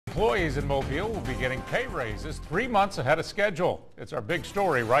employees in Mobile will be getting pay raises 3 months ahead of schedule. It's our big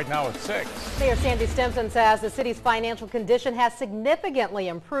story right now at 6. Mayor Sandy Stimpson says the city's financial condition has significantly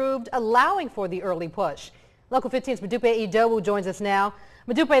improved, allowing for the early push. Local 15's Madupe Idowu joins us now.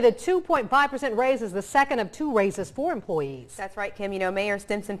 Madupe, the 2.5% raise is the second of 2 raises for employees. That's right, Kim. You know, Mayor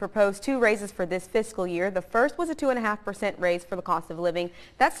Stimpson proposed 2 raises for this fiscal year. The first was a 2.5% raise for the cost of living.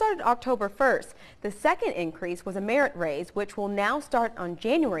 That started October 1st. The second increase was a merit raise, which will now start on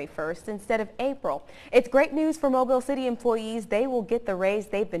January 1st instead of April. It's great news for Mobile City employees. They will get the raise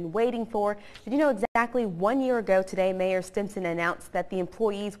they've been waiting for. Did you know exactly 1 year ago today, Mayor Stimpson announced that the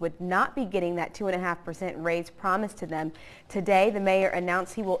employees would not be getting that 2.5% raise promised to them. Today, the mayor announced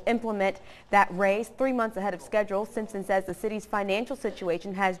he will implement that raise 3 months ahead of schedule. Stimpson says the city's financial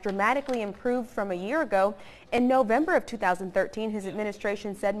situation has dramatically improved from a year ago. In November of 2013, his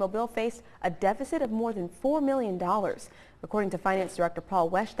administration said Mobile faced a deficit of more than $4 million. According to Finance Director Paul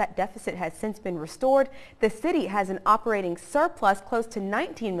Wesch, that deficit has since been restored. The city has an operating surplus close to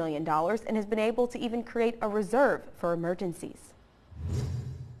 $19 million and has been able to even create a reserve for emergencies.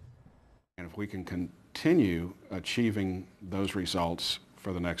 And if we can continue achieving those results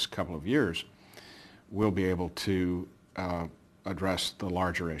for the next couple of years, we'll be able to address the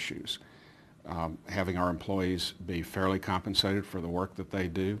larger issues. Having our employees be fairly compensated for the work that they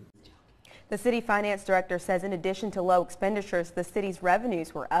do. The city finance director says in addition to low expenditures, the city's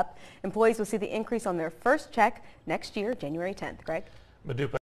revenues were up. Employees will see the increase on their first check next year, January 10th. Greg? Madupe.